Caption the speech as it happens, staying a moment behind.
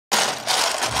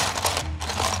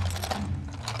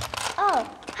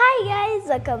Hi guys,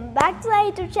 welcome back to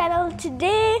our YouTube channel.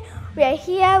 Today we are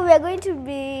here. I'm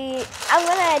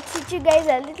gonna teach you guys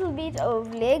a little bit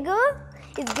of Lego.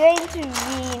 Lego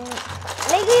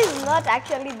is not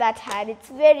actually that hard. It's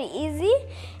very easy,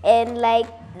 and like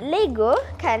Lego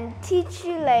can teach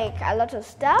you like a lot of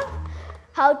stuff,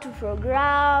 how to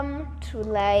program,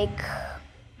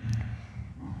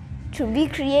 to be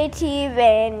creative,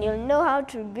 and you'll know how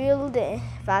to build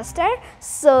faster.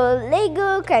 So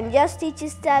Lego can just teach you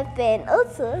stuff, and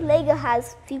also Lego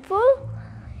has people.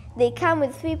 They come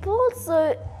with people,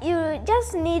 so you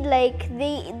just need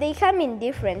they come in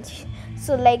different.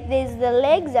 So like there's the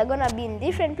legs are gonna be in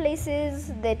different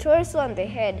places, the torso and the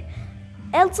head.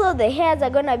 Also the hairs are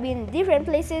gonna be in different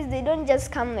places. They don't just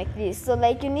come like this. So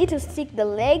like you need to stick the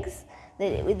legs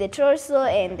with the torso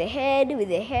and the head with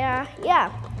the hair.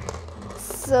 Yeah.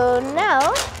 So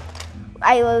now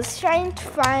I was trying to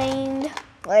find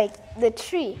like the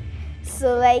tree.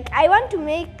 So like I want to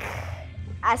make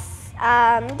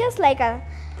just like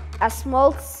a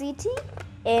small city,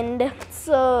 and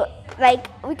so like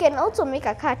we can also make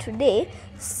a car today.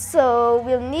 So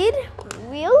we'll need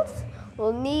wheels,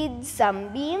 we'll need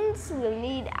some beams, we'll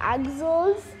need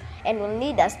axles, and we'll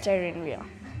need a steering wheel.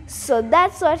 So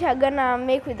that's what we're gonna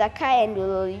make with the car, and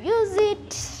we'll use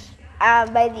it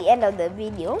by the end of the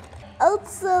video.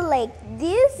 Also, like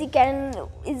this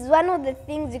is one of the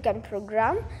things you can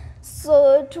program.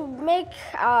 So to make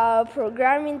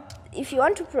programming, if you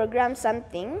want to program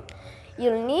something,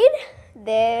 you'll need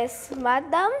the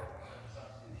smart thumb.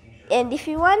 And if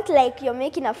you want, like you're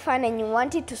making a fan and you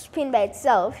want it to spin by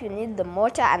itself, you need the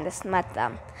motor and the smart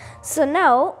thumb. So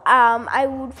now I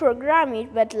would program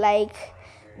it, but like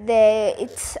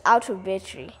it's out of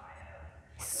battery.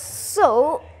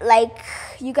 So like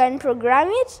you can program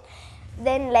it,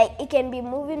 then like it can be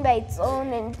moving by its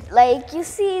own, and like you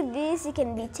see this, you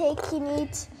can be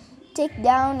take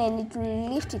down, and it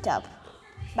will lift it up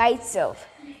by itself.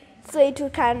 So it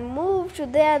can move to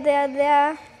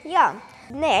there. Yeah.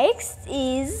 Next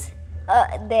is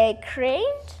the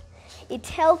crane. It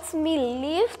helps me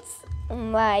lift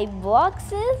my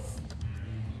boxes.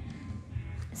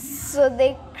 So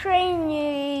the crane,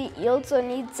 you also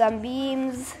need some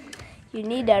beams. You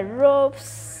need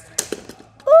ropes.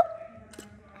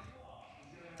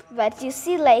 But you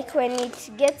see, like when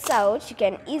it gets out, you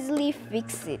can easily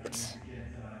fix it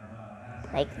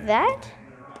like that.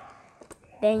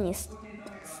 Then you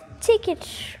stick it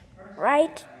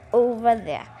right over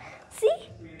there. See,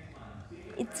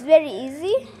 it's very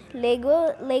easy.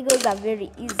 Legos are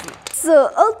very easy.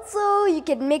 So also you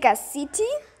can make a city.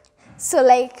 So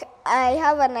like I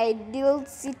have an ideal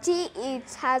city. It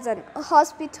has a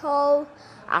hospital,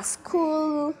 a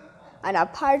school, an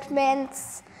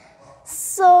apartments.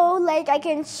 So like I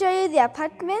can show you the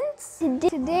apartments.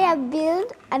 Today I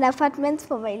built an apartment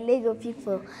for my Lego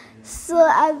people. So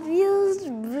I've used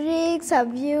bricks,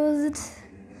 I've used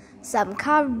some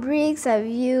carved bricks, I've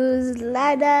used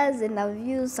ladders, and I've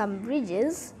used some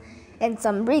bridges and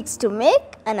some bricks to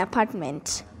make an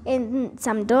apartment, and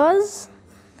some doors.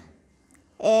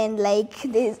 And like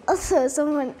there's also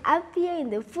someone up here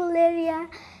in the pool area.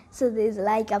 So there's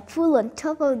like a pool on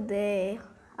top of the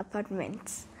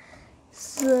apartment.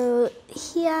 So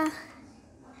here,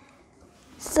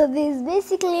 so there's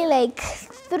basically like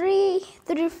three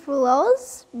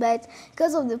floors, but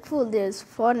because of the pool there's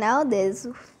 4 now. There's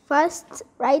first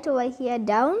right over here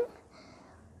down,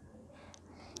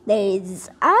 there is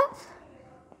up,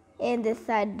 and the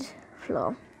 3rd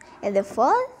floor, and the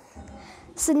 4th.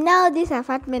 So now this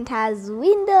apartment has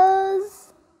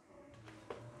windows.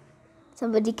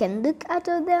 Somebody can look out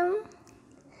of them.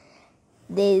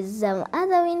 There's some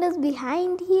other windows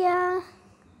behind here,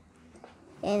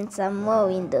 and some more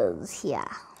windows here.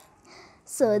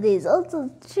 So there's also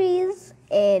trees,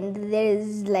 and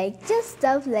there's like just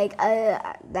stuff like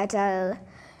that a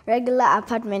regular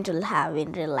apartment will have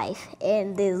in real life.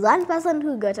 And there's one person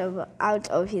who got out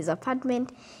of his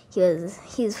apartment.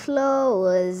 His floor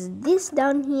was this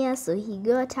down here, so he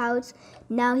got out.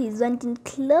 Now he's wanting to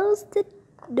close the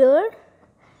door.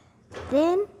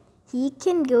 Then he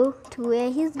can go to where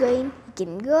he's going. He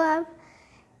can go up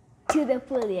to the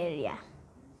pool area.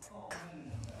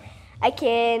 I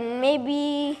can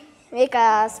maybe make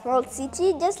a small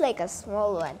city, just like a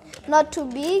small one. Not too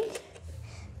big.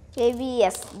 Maybe,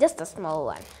 yes, just a small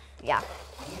one. Yeah.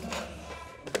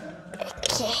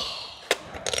 Okay.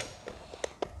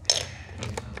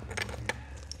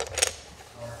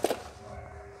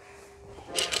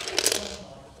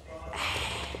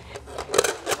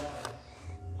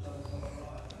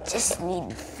 Just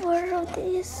need 4 of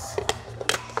these.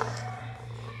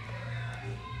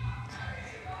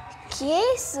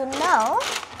 Okay, so now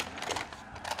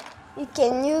you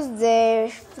can use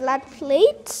the flat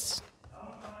plate.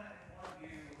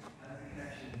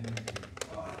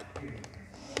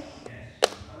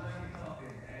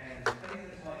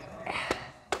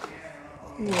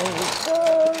 There we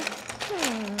go.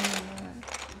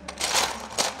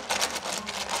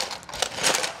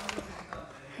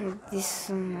 This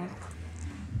one.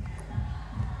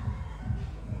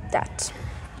 That.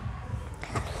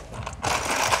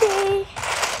 Okay.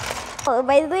 Oh,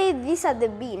 by the way, these are the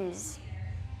beams.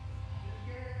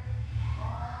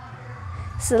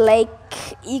 So like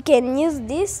you can use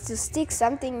this to stick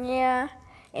something here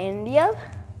and here.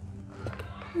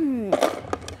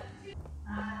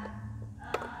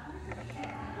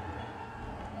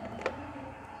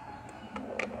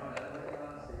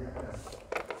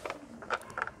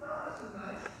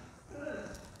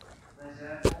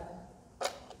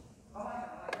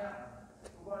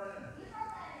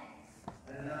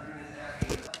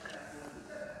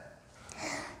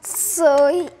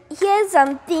 So here's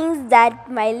some things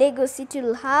that my Lego city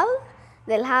will have.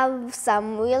 They'll have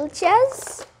some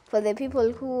wheelchairs for the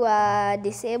people who are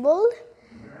disabled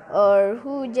or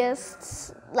who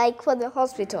just like for the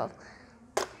hospital.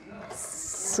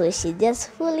 So she just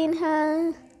fooling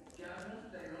her.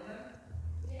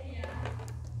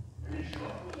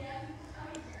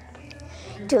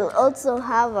 It will also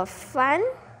have a fan.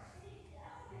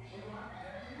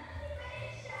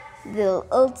 They'll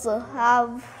also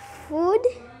have food,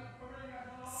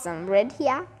 some bread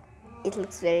here. It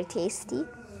looks very tasty.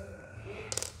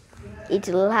 It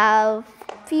will have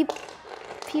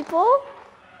people,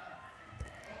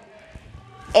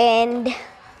 and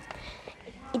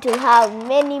it will have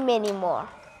many more.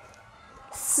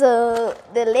 So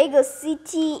the Lego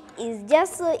city is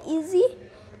just so easy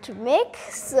to make.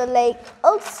 So like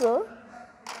also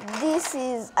this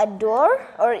is a door,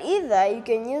 or either you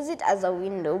can use it as a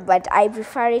window, but I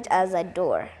prefer it as a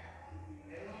door.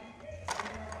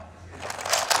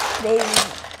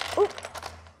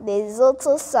 There's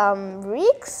also some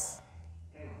bricks.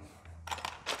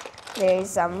 There's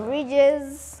some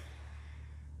ridges.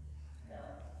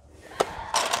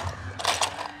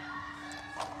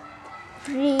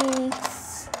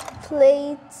 Bricks,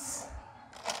 plates.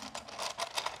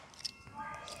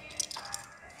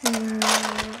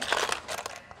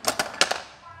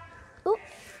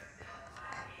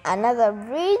 Another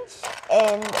bridge,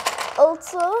 and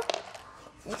also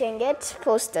you can get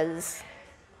posters.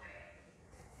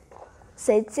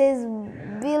 So it says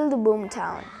build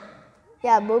Boomtown.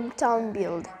 Yeah, Boomtown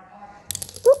build.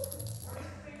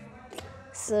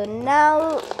 So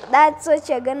now that's what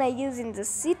you're gonna use in the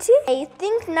city. I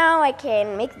think now I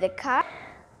can make the car.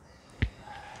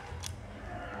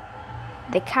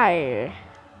 Okay,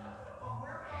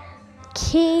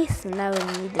 so now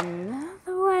we need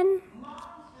another one.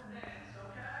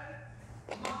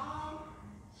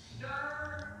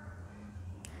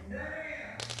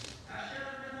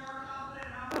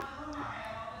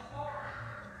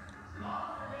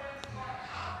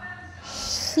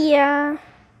 Here.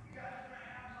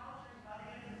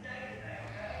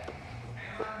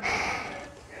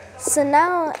 So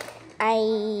now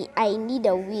I need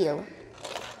a wheel.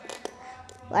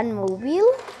 One more wheel.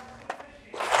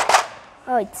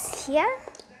 Oh, it's here.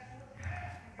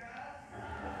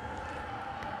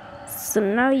 So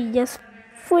now you just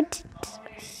put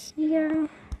it here.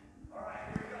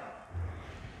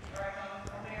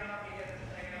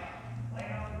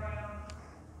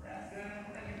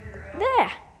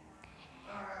 There.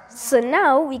 So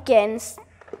now we can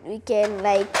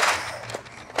like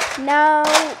now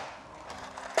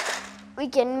we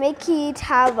can make it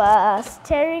have a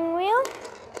steering wheel.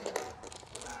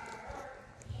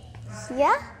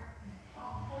 Yeah.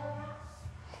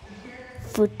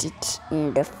 Put it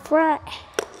in the front.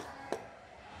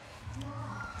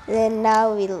 Then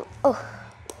now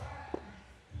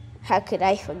how could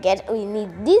I forget? We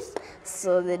need this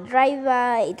so the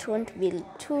driver, it won't be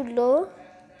too low.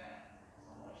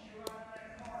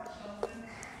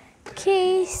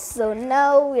 Okay, so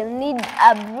now we'll need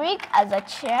a brick as a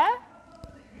chair.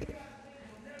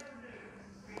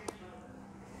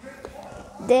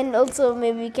 Then also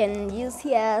maybe we can use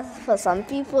here for some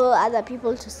people, other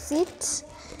people to sit.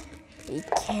 We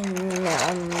can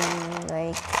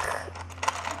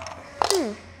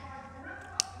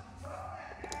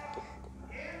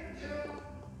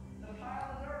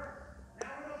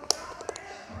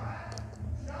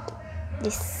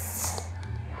this.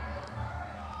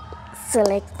 So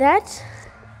like that.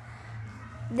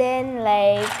 Then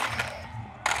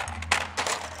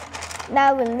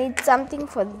now we'll need something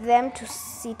for them to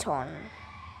sit on.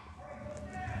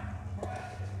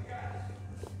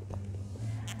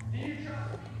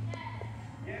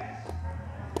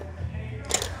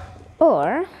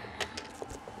 Or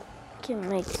you can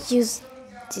like use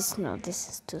this. No, this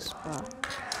is too small.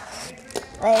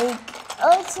 Like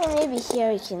also maybe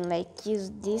here you can like use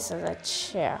this as a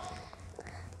chair.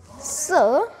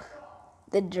 So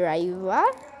the driver,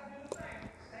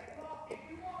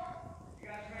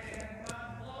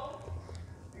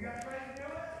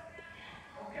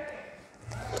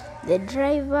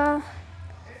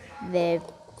 the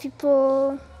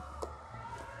people,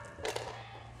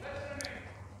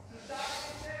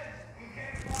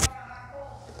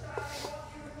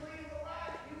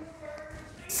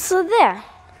 so there,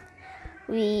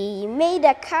 we made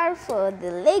a car for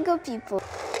the Lego people,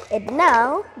 and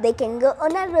now they can go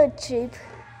on a road trip.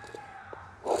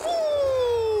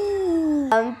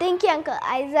 Thank you, Uncle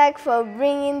Isaac, for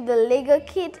bringing the Lego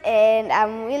kit, and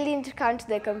I'm willing to come to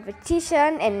the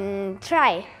competition and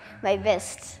try my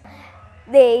best.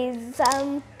 There's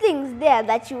some things there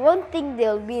that you won't think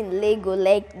they'll be in Lego,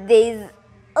 like there's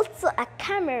also a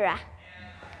camera.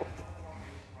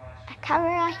 A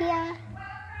camera here.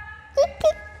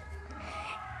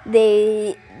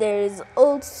 There's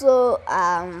also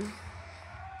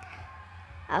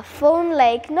a phone,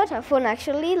 like not a phone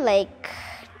actually, like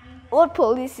what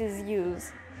polices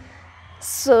use.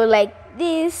 So like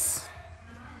this.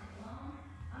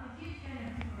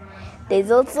 There's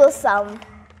also some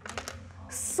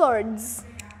swords.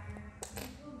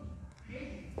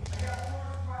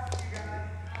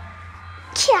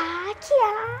 Cha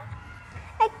cha.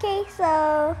 Okay,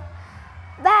 so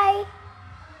bye.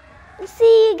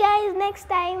 See you guys next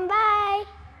time. Bye.